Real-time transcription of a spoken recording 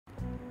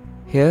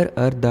Here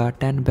are the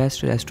 10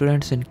 best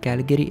restaurants in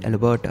Calgary,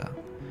 Alberta.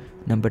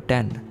 Number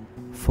 10.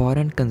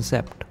 Foreign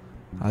Concept,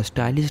 a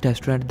stylish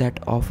restaurant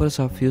that offers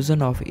a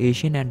fusion of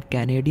Asian and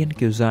Canadian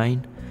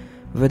cuisine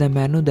with a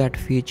menu that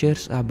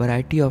features a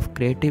variety of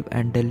creative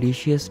and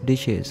delicious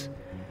dishes.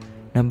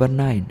 Number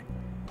 9.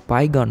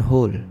 Pie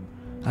Hole,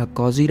 a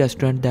cozy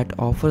restaurant that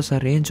offers a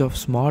range of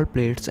small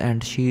plates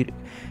and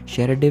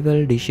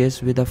shareable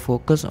dishes with a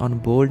focus on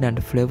bold and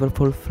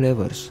flavorful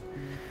flavors.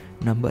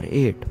 Number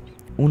 8.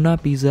 Una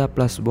Pizza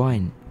Plus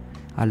Wine,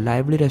 a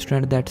lively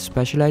restaurant that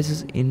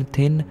specializes in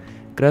thin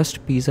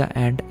crust pizza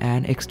and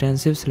an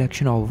extensive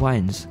selection of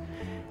wines.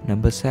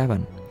 Number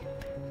 7.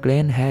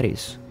 Clan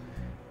Harris,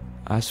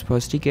 a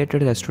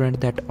sophisticated restaurant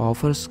that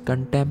offers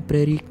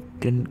contemporary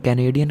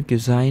Canadian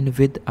cuisine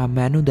with a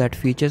menu that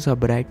features a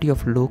variety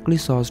of locally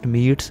sourced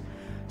meats,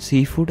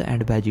 seafood,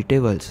 and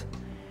vegetables.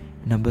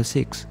 Number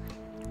 6.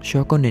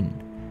 Shokunin,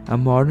 a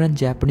modern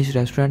Japanese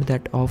restaurant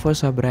that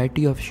offers a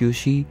variety of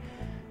sushi,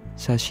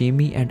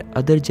 sashimi, and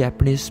other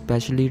Japanese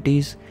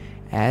specialties,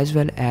 as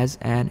well as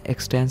an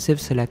extensive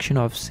selection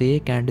of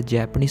sake and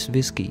Japanese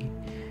whiskey.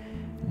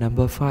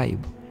 Number 5.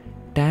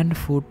 Tan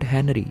Food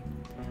Henry,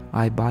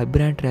 a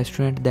vibrant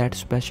restaurant that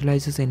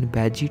specializes in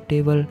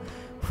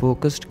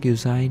vegetable-focused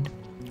cuisine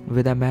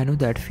with a menu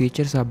that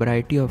features a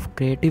variety of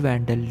creative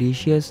and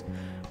delicious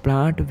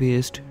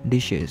plant-based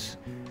dishes.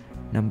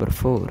 Number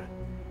 4.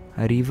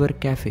 River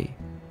Cafe,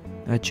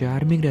 a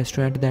charming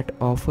restaurant that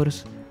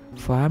offers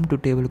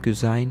farm-to-table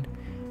cuisine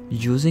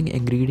using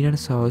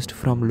ingredients sourced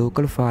from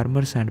local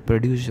farmers and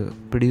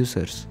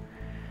producers.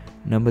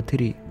 Number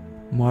 3.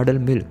 Model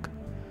Milk,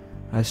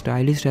 a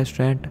stylish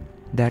restaurant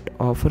that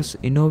offers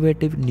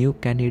innovative new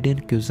Canadian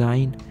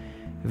cuisine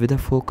with a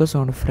focus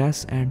on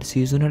fresh and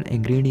seasonal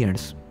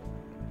ingredients.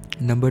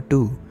 Number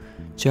 2.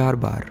 Char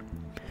Bar,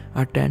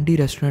 a trendy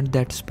restaurant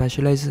that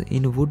specializes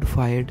in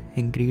wood-fired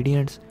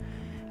ingredients,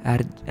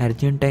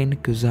 Argentine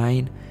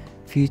cuisine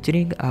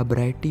featuring a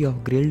variety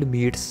of grilled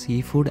meats,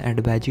 seafood, and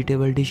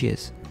vegetable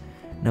dishes.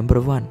 Number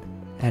 1.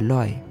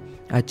 Alloy,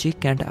 a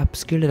chic and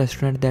upscale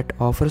restaurant that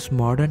offers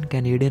modern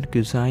Canadian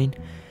cuisine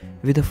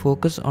with a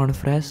focus on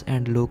fresh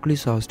and locally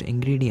sourced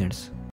ingredients.